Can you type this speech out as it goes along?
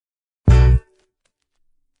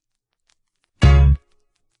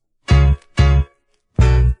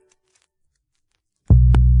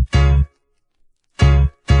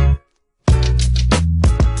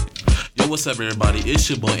what's up, everybody? It's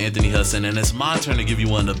your boy Anthony Hudson, and it's my turn to give you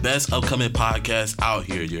one of the best upcoming podcasts out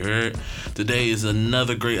here. You heard? Today is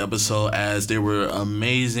another great episode, as there were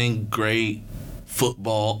amazing, great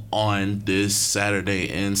football on this Saturday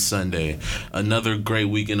and Sunday. Another great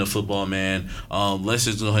weekend of football, man. Let's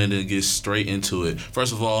just go ahead and get straight into it.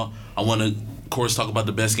 First of all, I want to, of course, talk about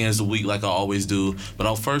the best games of the week like I always do, but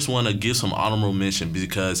I first want to give some honorable mention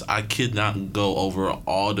because I could not go over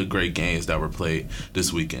all the great games that were played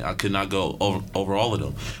this weekend. I could not go over all of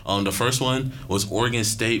them. The first one was Oregon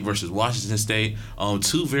State versus Washington State.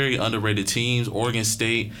 Two very underrated teams. Oregon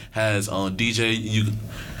State has DJ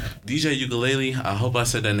Ukulele, I hope I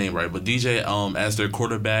said that name right, but DJ as their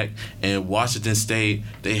quarterback, and Washington State,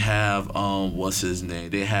 they have what's his name?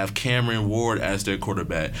 They have Cameron Ward as their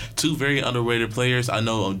quarterback. Two very underrated players. I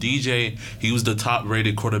know DJ, he was the top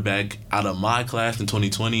rated quarterback out of my class in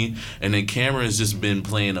 2020, and then Cameron has just been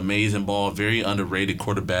playing amazing ball, very underrated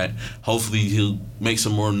quarterback. Hopefully he'll make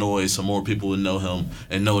some more noise, some more people will know him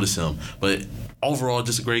and notice him. But overall,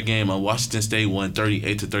 just a great game. Washington State won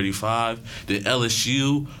 38-35. Then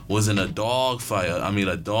LSU was in a dogfight.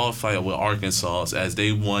 A dogfight with Arkansas as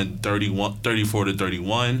they won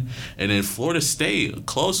 34-31. And then Florida State, a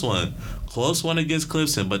close one against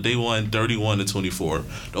Clemson, but they won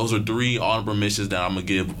 31-24. Those are three honorable mentions that I'm gonna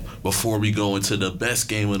give before we go into the best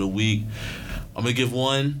game of the week. I'm gonna give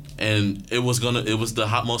one, and it was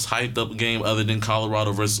the most hyped up game other than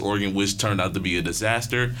Colorado versus Oregon, which turned out to be a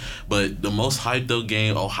disaster. But the most hyped up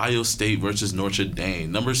game, Ohio State versus Notre Dame.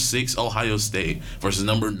 Number 6 Ohio State versus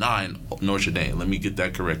number 9 Notre Dame. Let me get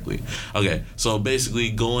that correctly. Okay, so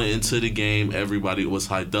basically going into the game, everybody was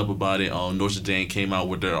hyped up about it. Notre Dame came out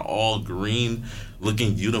with their all green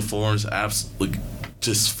looking uniforms, absolutely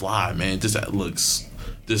just fly, man.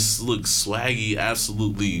 This looks swaggy,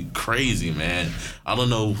 absolutely crazy, man. I don't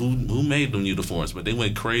know who made them uniforms, but they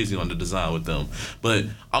went crazy on the design with them. But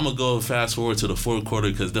I'm gonna go fast forward to the fourth quarter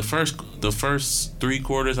because the first 3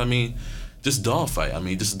 quarters, just dogfight.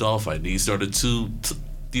 Just a dogfight. These are two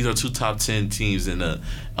top 10 teams in the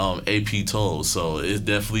AP total, so it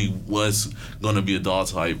definitely was gonna be a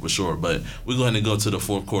dogfight for sure. But we're going to go to the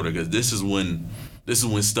fourth quarter because this is when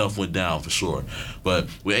stuff went down for sure. But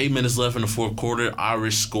with 8 minutes left in the fourth quarter,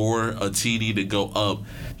 Irish score a TD to go up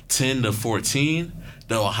 10-14.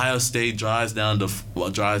 The Ohio State drives down the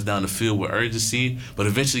field with urgency, but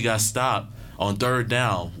eventually got stopped on third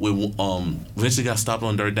down. They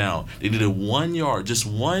needed 1 yard, just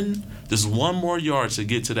one more yard to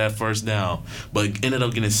get to that first down, but ended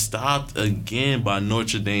up getting stopped again by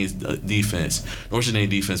Notre Dame's defense. Notre Dame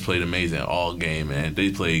defense played amazing all game, man.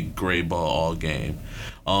 They played great ball all game.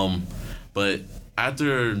 But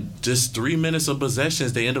after just 3 minutes of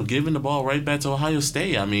possessions, they end up giving the ball right back to Ohio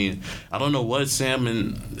State. I don't know what Sam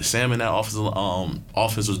and that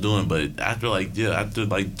offense was doing, but after 3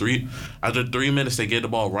 minutes, they gave the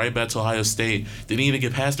ball right back to Ohio State. They didn't even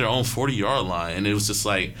get past their own 40-yard line, and it was just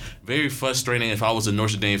very frustrating. If I was a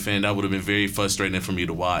Notre Dame fan, that would have been very frustrating for me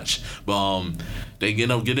to watch. But they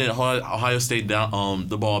end up getting Ohio State down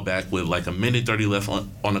the ball back with a minute 30 left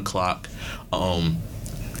on the clock.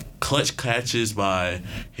 Clutch catches by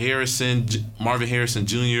Marvin Harrison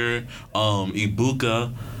Jr.,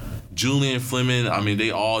 Ibuka, Julian Fleming.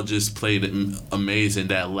 They all just played amazing.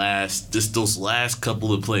 Those last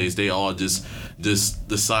couple of plays, they all just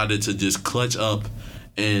decided to just clutch up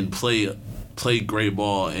and play great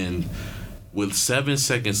ball. And with 7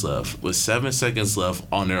 seconds left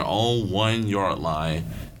on their own 1 yard line,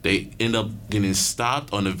 they end up getting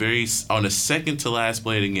stopped on the second to last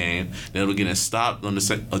play of the game. They were getting stopped on the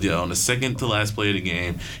second to last play of the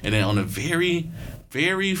game, and then on the very,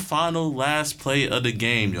 very final last play of the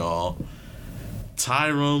game, y'all,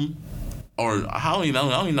 Trayum, I don't even know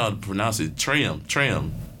how to pronounce it.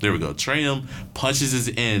 Trayum. There we go. Trayum punches his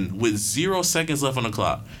in with 0 seconds left on the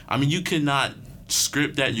clock. You cannot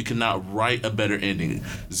script that. You cannot write a better ending.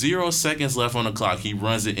 0 seconds left on the clock. He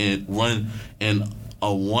runs in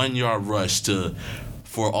a 1 yard rush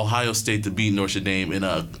for Ohio State to beat Notre Dame in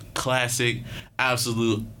a classic,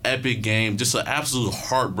 absolute epic game. Just an absolute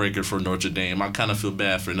heartbreaker for Notre Dame. I kind of feel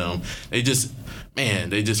bad for them. They just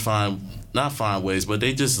find ways, but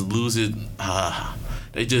they just lose it.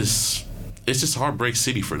 It's just heartbreak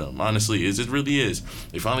city for them. Honestly, it really is.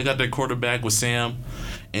 They finally got their quarterback with Sam,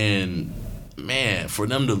 and man, for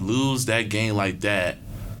them to lose that game like that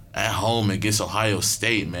at home against Ohio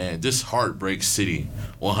State, man, this heartbreak city,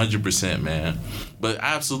 100%, man. But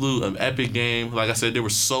an epic game. Like I said, there were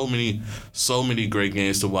so many great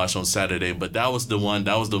games to watch on Saturday. But that was the one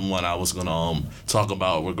I was gonna talk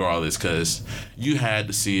about regardless, because you had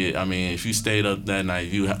to see it. If you stayed up that night,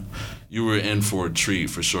 you you were in for a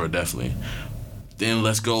treat for sure, definitely. Then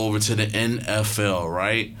let's go over to the NFL,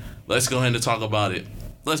 right? Let's go ahead and talk about it.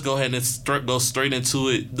 Let's go ahead and go straight into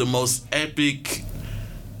it. The most epic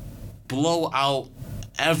blowout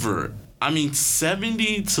ever. I mean,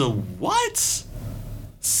 70 to what?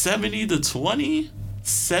 70 to 20?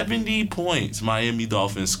 70 points Miami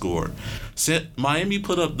Dolphins scored. Miami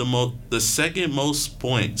put up the second most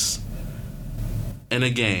points in a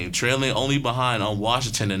game, trailing only behind on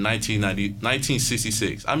Washington in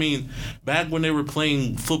 1966. I mean, back when they were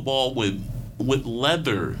playing football with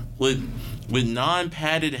leather, with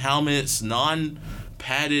non-padded helmets,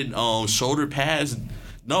 non-padded shoulder pads.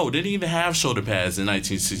 No, they didn't even have shoulder pads in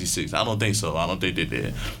 1966. I don't think so. I don't think they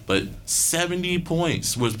did. But 70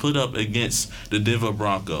 points was put up against the Denver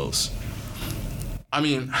Broncos. I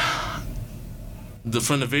mean,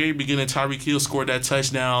 from the very beginning, Tyreek Hill scored that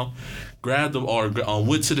touchdown, went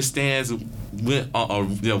to the stands, went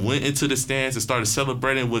into the stands and started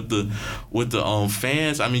celebrating with the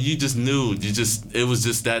fans. I mean, you just knew, it was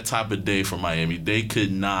just that type of day for Miami. They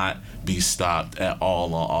could not be stopped at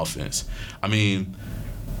all on offense. I mean,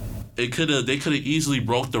 they could have easily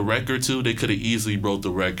broke the record too. They could have easily broke the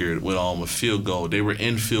record with a field goal. They were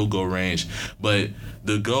in field goal range, but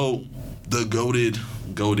the goated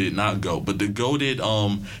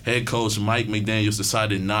head coach Mike McDaniels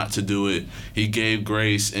decided not to do it. He gave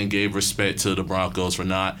grace and gave respect to the Broncos for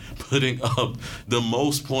not putting up the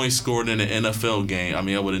most points scored in an NFL game. I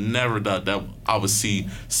mean, I would have never thought that I would see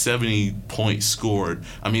 70 points scored.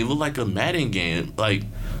 I mean, it looked like a Madden game. Like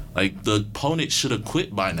the opponent should have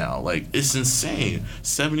quit by now. Like, it's insane.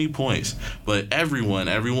 70 points. But everyone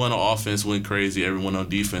on offense went crazy. Everyone on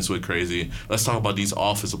defense went crazy. Let's talk about these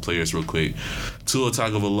offensive players real quick. Tua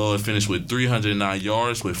Tagovailoa finished with 309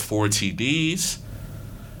 yards with 4 TDs.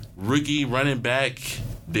 Rookie running back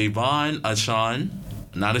Devon Achane,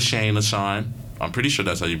 not Achane. I'm pretty sure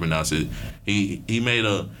that's how you pronounce it. He made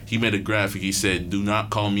a graphic. He said, "Do not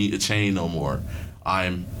call me Achane no more.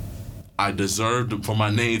 I deserved for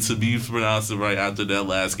my name to be pronounced right after that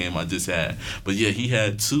last game I just had." But yeah, he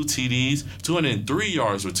had 2 TDs, 203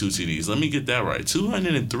 yards with 2 TDs. Let me get that right.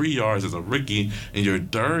 203 yards as a rookie in your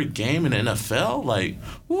third game in the NFL? Like,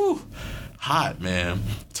 whoo, hot, man.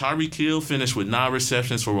 Tyreek Hill finished with 9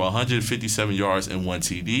 receptions for 157 yards and 1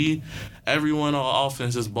 TD. Everyone on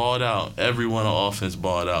offense just balled out. Everyone on offense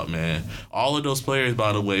balled out, man. All of those players,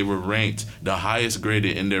 by the way, were ranked the highest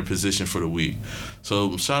graded in their position for the week.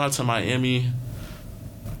 So shout out to Miami.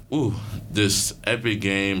 Ooh, this epic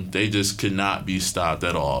game. They just could not be stopped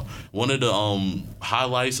at all. One of the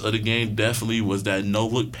highlights of the game definitely was that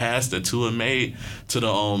no-look pass that Tua made to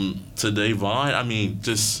Devon. I mean,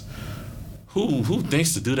 just who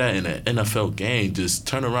thinks to do that in an NFL game? Just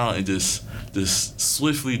turn around and just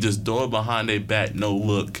swiftly just throw it behind their back, no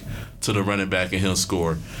look to the running back, and he'll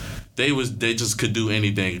score. They just could do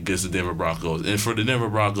anything against the Denver Broncos. And for the Denver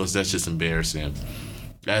Broncos, that's just embarrassing.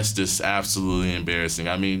 That's just absolutely embarrassing.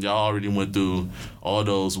 I mean, y'all already went through all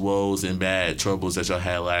those woes and bad troubles that y'all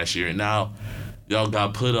had last year. And now y'all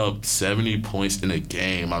got put up 70 points in a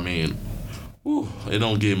game. I mean, it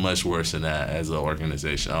don't get much worse than that as an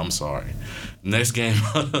organization. I'm sorry. Next game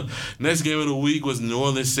of the week was New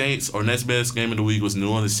Orleans Saints, or next best game of the week was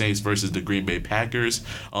New Orleans Saints versus the Green Bay Packers.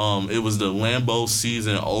 It was the Lambeau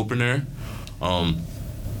season opener.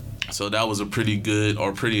 So that was a pretty good,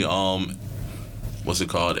 or pretty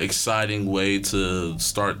exciting way to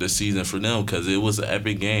start the season for them, because it was an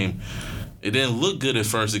epic game. It didn't look good at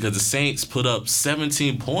first because the Saints put up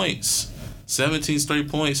 17 points. 17 straight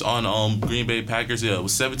points on Green Bay Packers. Yeah, it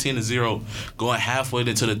was 17-0 going halfway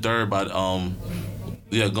into the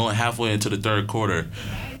third quarter.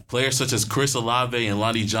 Players such as Chris Olave and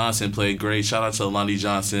Lonnie Johnson played great. Shout out to Lonnie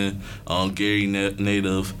Johnson, Gary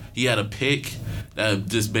Native. He had a pick that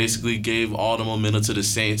just basically gave all the momentum to the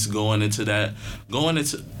Saints No,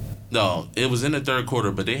 it was in the third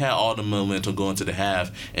quarter, but they had all the momentum going to the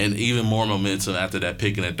half, and even more momentum after that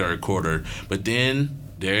pick in the third quarter. But then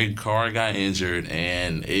Derek Carr got injured,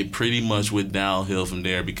 and it pretty much went downhill from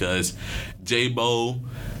there, because J-Mo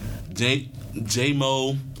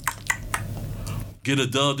get a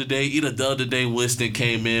dub today, eat a dub today. Winston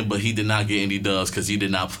came in, but he did not get any dubs because he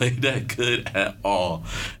did not play that good at all.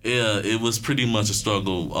 Yeah, it was pretty much a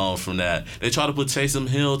struggle from that. They tried to put Taysom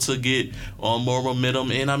Hill to get more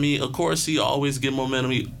momentum, and I mean, of course, he always get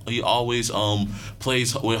momentum. He always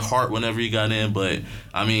plays with heart whenever he got in, but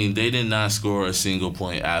I mean, they did not score a single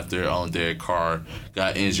point after Derek Carr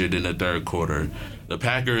got injured in the third quarter. The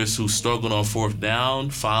Packers, who struggled on fourth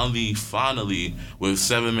down, finally, with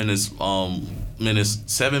 7 minutes minutes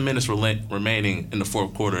remaining in the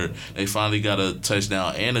fourth quarter. They finally got a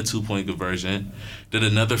touchdown and a 2-point conversion. Then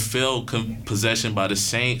another failed possession by the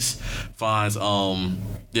Saints finds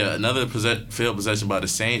another failed possession by the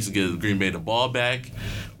Saints gives Green Bay the ball back.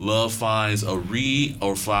 Love finds Reeves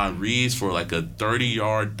for like a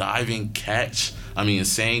 30-yard diving catch.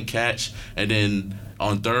 Insane catch. And then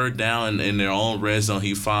on third down in their own red zone,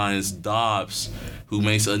 he finds Dobbs, who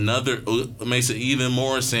makes an even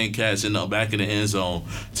more insane catch in the back of the end zone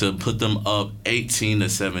to put them up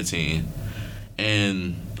 18-17.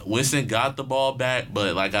 And Winston got the ball back,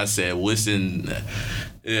 but like I said, Winston,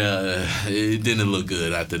 it didn't look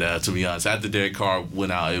good after that, to be honest. After Derek Carr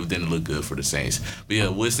went out, it didn't look good for the Saints.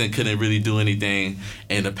 But Winston couldn't really do anything,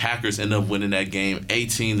 and the Packers ended up winning that game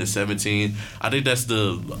 18-17. I think they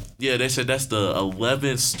said that's the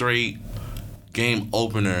 11th straight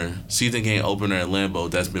season game opener at Lambeau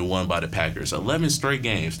that's been won by the Packers. 11 straight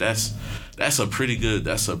games. That's a pretty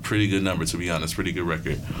good number, to be honest. Pretty good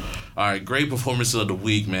record. All right, great performances of the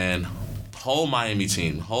week, man. Whole Miami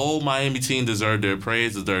team deserved their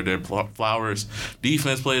praise, deserved their flowers.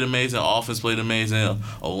 Defense played amazing. Offense played amazing.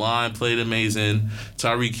 O-line played amazing.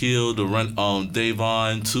 Tyreek Hill, the run,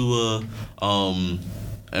 Davon, Tua,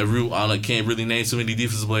 I can't really name too many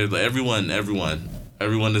defensive players, but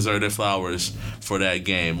everyone deserved their flowers for that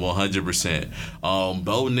game, 100%.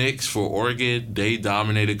 Bo Nix for Oregon, they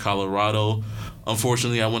dominated Colorado.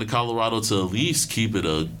 Unfortunately, I wanted Colorado to at least keep it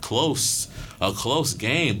a close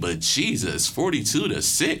game, but Jesus,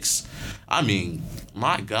 42-6.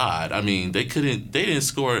 My God. They didn't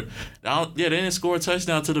score. They didn't score a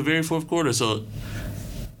touchdown to the very fourth quarter. So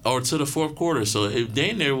if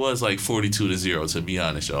dang near was like 42-0, to be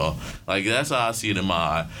honest, y'all. Like, that's how I see it in my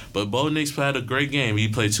eye. But Bo Nix had a great game. He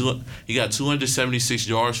got 276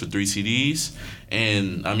 yards for 3 TDs,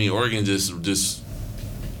 and Oregon just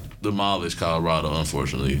demolished Colorado,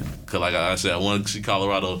 unfortunately. Because like I said, I want to see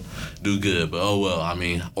Colorado do good, but oh well.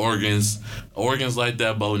 Oregon's like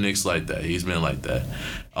that. Bo Nix like that. He's been like that.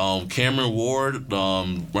 Cameron Ward,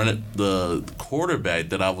 the quarterback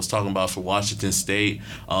that I was talking about for Washington State,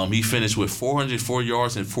 he finished with 404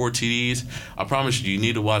 yards and 4 TDs. I promise you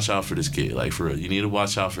need to watch out for this kid. Like, for real, you need to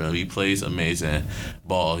watch out for him. He plays amazing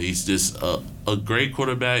ball. He's just a great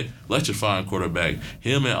quarterback, electrifying quarterback.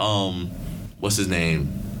 Him and what's his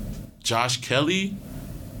name? Josh Kelly's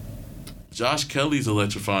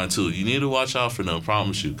electrifying too. You need to watch out for them, I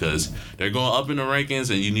promise you, because they're going up in the rankings,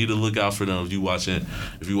 and you need to look out for them if you watching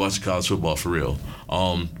college football for real.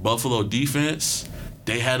 Buffalo defense,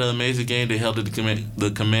 they had an amazing game. They held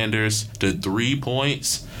the Commanders to 3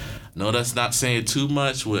 points. No, that's not saying too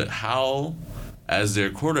much with Howell as their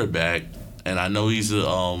quarterback, and I know he's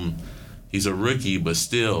a rookie, but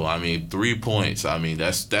still, 3 points.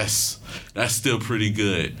 That's still pretty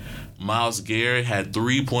good. Myles Garrett had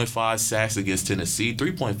 3.5 sacks against Tennessee.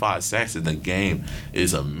 3.5 sacks in the game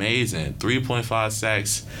is amazing. 3.5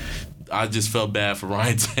 sacks. I just felt bad for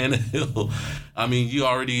Ryan Tannehill. You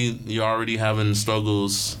already having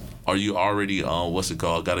struggles, or you already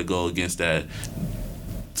got to go against that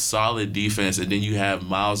solid defense, and then you have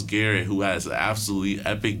Myles Garrett, who has an absolutely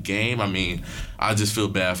epic game. I just feel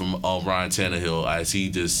bad for Ryan Tannehill, as he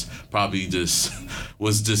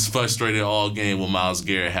was just frustrated all game with Myles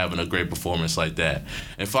Garrett having a great performance like that.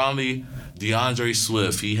 And finally, DeAndre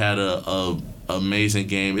Swift, he had a amazing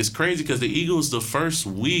game. It's crazy because the Eagles, the first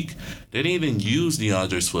week, they didn't even use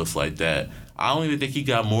DeAndre Swift like that. I don't even think he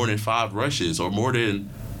got more than 5 rushes,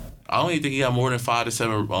 I don't even think he got more than 5 to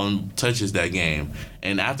 7 touches that game.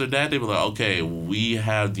 And after that, they were like, okay, we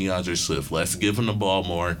have DeAndre Swift. Let's give him the ball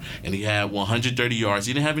more. And he had 130 yards.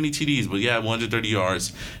 He didn't have any TDs, but he had 130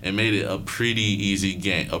 yards and made it a pretty easy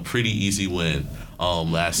game, a pretty easy win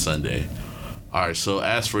last Sunday. All right, so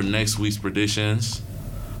as for next week's predictions,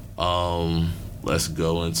 let's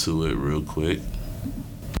go into it real quick.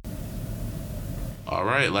 All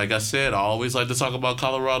right, like I said, I always like to talk about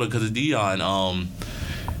Colorado because of Deion.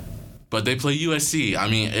 But they play USC.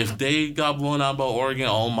 If they got blown out by Oregon,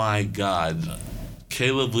 oh my God.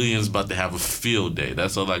 Caleb Williams about to have a field day.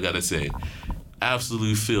 That's all I gotta say.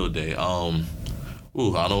 Absolute field day. I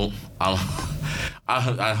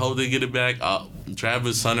hope they get it back.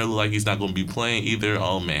 Travis Hunter look like he's not gonna be playing either.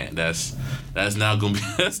 Oh man, that's not gonna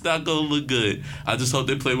look good. I just hope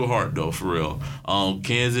they play with heart though, for real.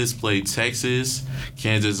 Kansas played Texas.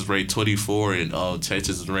 Kansas is ranked 24, and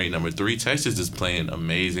Texas is ranked number 3. Texas is playing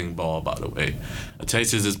amazing ball, by the way.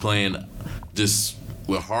 Texas is playing just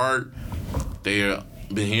with heart. They're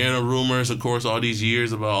been hearing the rumors, of course, all these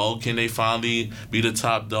years about can they finally be the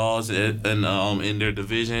top dogs in their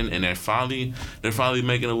division, and they're finally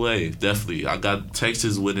making a way. Definitely, I got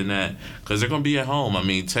Texas winning that because they're gonna be at home. I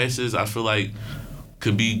mean, Texas, I feel like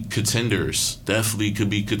could be contenders. Definitely could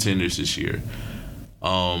be contenders this year.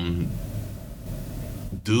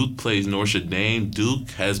 Duke plays Notre Dame.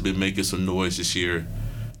 Duke has been making some noise this year.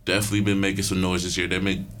 Definitely been making some noise this year.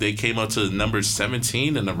 They came up to number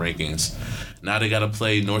 17 in the rankings. Now they got to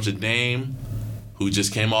play Notre Dame, who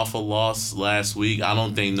just came off a loss last week. I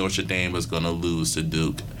don't think Notre Dame is going to lose to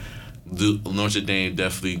Duke. Notre Dame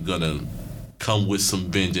definitely going to come with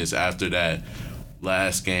some vengeance after that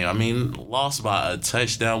last game. I mean, lost by a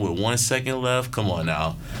touchdown with 1 second left. Come on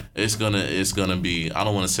now. It's gonna be, I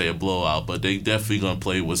don't want to say a blowout, but they definitely gonna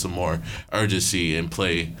play with some more urgency and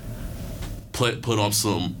put on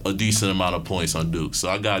a decent amount of points on Duke. So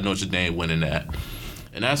I got Notre Dame winning that.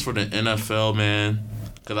 And as for the NFL, man,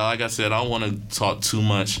 because like I said, I don't want to talk too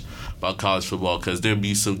much about college football because there'll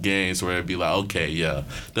be some games where it'd be like, okay, yeah,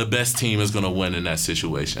 the best team is going to win in that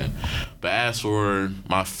situation. But as for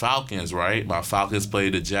my Falcons, right? My Falcons play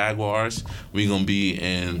the Jaguars. We're going to be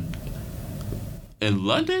in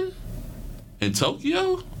London? In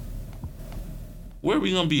Tokyo? Where are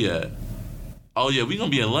we going to be at? Oh, yeah, we're going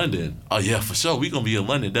to be in London. Oh, yeah, for sure. We're going to be in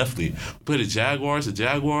London, definitely. We play the Jaguars. The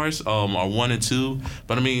Jaguars are 1-2.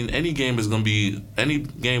 But, I mean, any game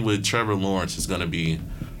with Trevor Lawrence is going to be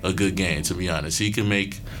a good game, to be honest. He can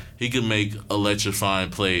make electrifying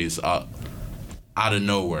plays out of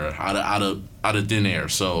nowhere, out of thin air.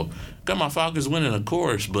 So, got my Falcons winning, of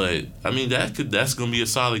course, but I mean that's gonna be a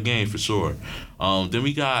solid game for sure. Then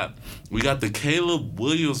we got the Caleb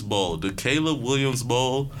Williams Bowl. The Caleb Williams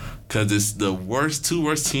Bowl, because it's the two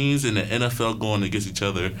worst teams in the NFL going against each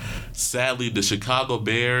other. Sadly, the Chicago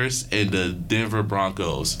Bears and the Denver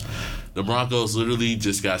Broncos. The Broncos literally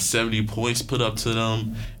just got 70 points put up to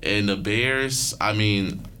them, and the Bears, I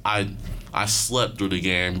mean, I slept through the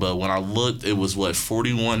game, but when I looked, it was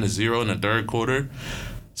 41-0 in the third quarter.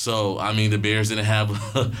 So I mean, the Bears didn't have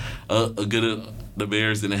a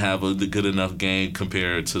good enough game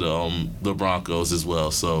compared to the Broncos as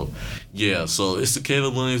well. So yeah, so it's the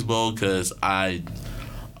Caleb Williams Bowl because I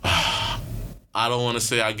don't want to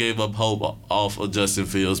say I gave up hope off of Justin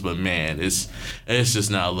Fields, but man, it's just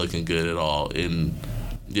not looking good at all. And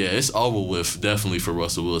yeah, it's over with definitely for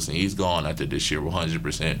Russell Wilson. He's gone after this year,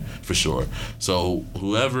 100% for sure. So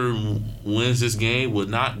whoever wins this game would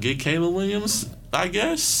not get Caleb Williams, I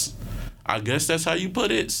guess. I guess that's how you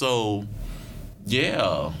put it. So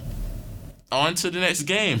yeah, on to the next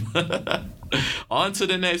game. On to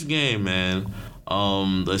the next game, man.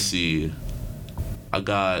 Let's see. I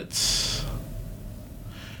got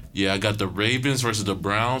the Ravens versus the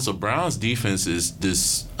Browns. The Browns defense is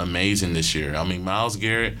this amazing this year. I mean, Myles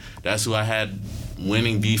Garrett, that's who I had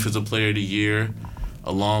winning Defensive Player of the Year,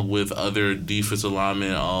 along with other defensive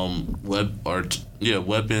linemen,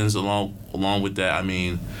 weapons along with that. I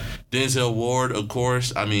mean, Denzel Ward, of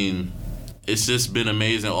course. I mean, it's just been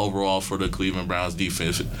amazing overall for the Cleveland Browns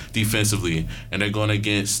defensively. And they're going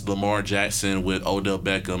against Lamar Jackson with Odell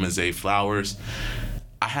Beckham and Zay Flowers.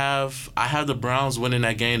 I have the Browns winning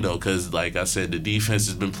that game though, because like I said, the defense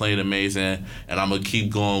has been playing amazing, and I'm gonna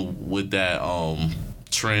keep going with that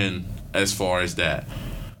trend as far as that.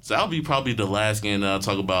 So that'll be probably the last game that I'll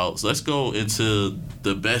talk about. So let's go into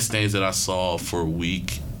the best things that I saw for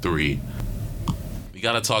week 3. We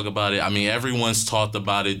gotta talk about it. I mean, everyone's talked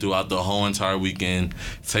about it throughout the whole entire weekend.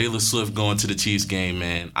 Taylor Swift going to the Chiefs game,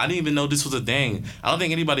 man. I didn't even know this was a thing. I don't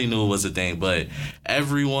think anybody knew it was a thing, but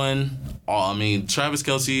everyone. I mean, Travis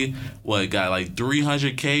Klece, got like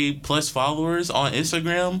 300K plus followers on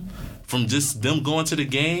Instagram from just them going to the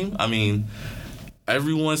game. I mean,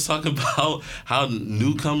 everyone's talking about how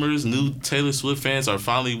new Taylor Swift fans are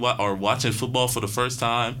finally watching football for the first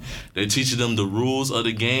time. They're teaching them the rules of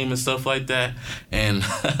the game and stuff like that. And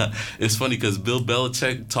it's funny because Bill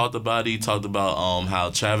Belichick talked about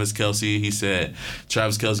how Travis Klece, he said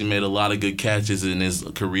Travis Klece made a lot of good catches in his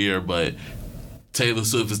career, but Taylor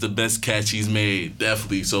Swift is the best catch he's made,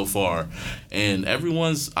 definitely, so far. And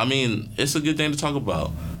it's a good thing to talk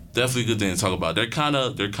about. Definitely a good thing to talk about. They're kind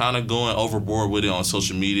of going overboard with it on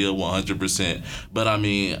social media, 100%. But, I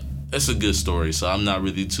mean, it's a good story, so I'm not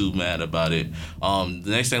really too mad about it. The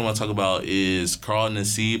next thing I want to talk about is Carl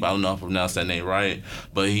Nassib. I don't know if I pronounced that name right,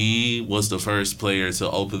 but he was the first player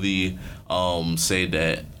to openly say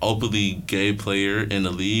that, openly gay player in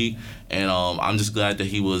the league. And I'm just glad that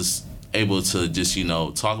he was able to just,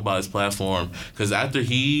 talk about his platform. Because after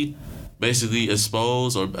he basically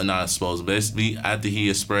exposed, or not exposed, basically after he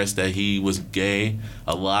expressed that he was gay,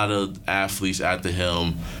 a lot of athletes after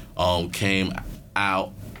him came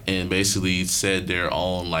out and basically said their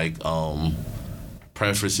own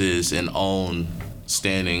preferences and own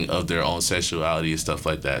standing of their own sexuality and stuff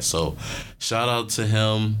like that. So shout out to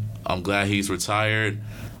him. I'm glad he's retired.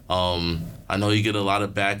 I know he get a lot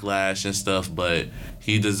of backlash and stuff, but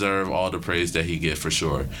he deserves all the praise that he get for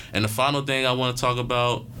sure. And the final thing I want to talk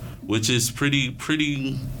about, which is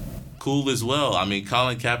pretty cool as well. I mean,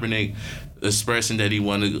 Colin Kaepernick expressing that he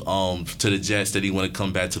wanted to the Jets, that he want to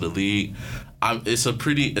come back to the league. It's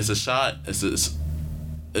a shot.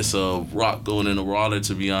 It's a rock going in the water,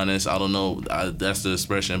 to be honest. I don't know. That's the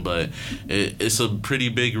expression, but it's a pretty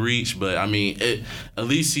big reach. But I mean, at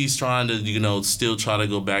least he's trying to, still try to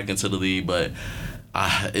go back into the league. But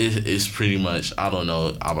it's pretty much, I don't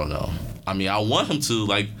know. I mean, I want him to,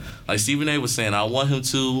 like Stephen A. was saying, I want him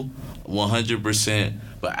to 100%.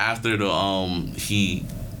 But after he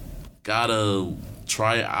gotta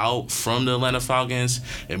try out from the Atlanta Falcons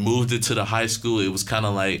and moved it to the high school, it was kind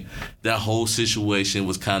of like that whole situation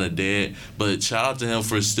was kind of dead. But shout out to him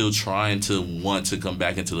for still trying to want to come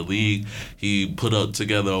back into the league. He put up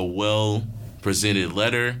together a well-presented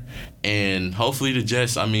letter, and hopefully the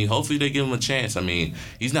Jets, hopefully they give him a chance. I mean,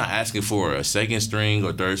 he's not asking for a second string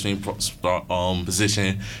or third string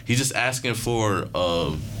position. He's just asking for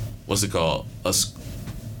a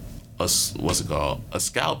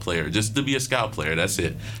scout player, just to be a scout player. That's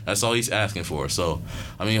it. That's all he's asking for. So,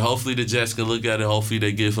 hopefully the Jets can look at it. Hopefully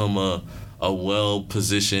they give him a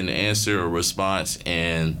well-positioned answer or response,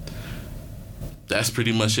 and that's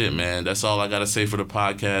pretty much it, man. That's all I got to say for the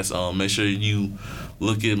podcast. Make sure you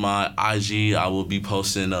look at my IG. I will be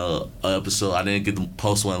posting a episode. I didn't get to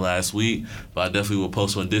post one last week, but I definitely will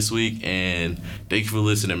post one this week, and thank you for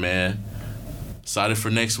listening, man. Excited for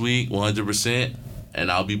next week, 100%. And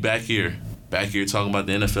I'll be back here talking about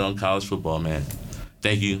the NFL and college football, man.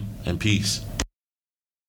 Thank you, and peace.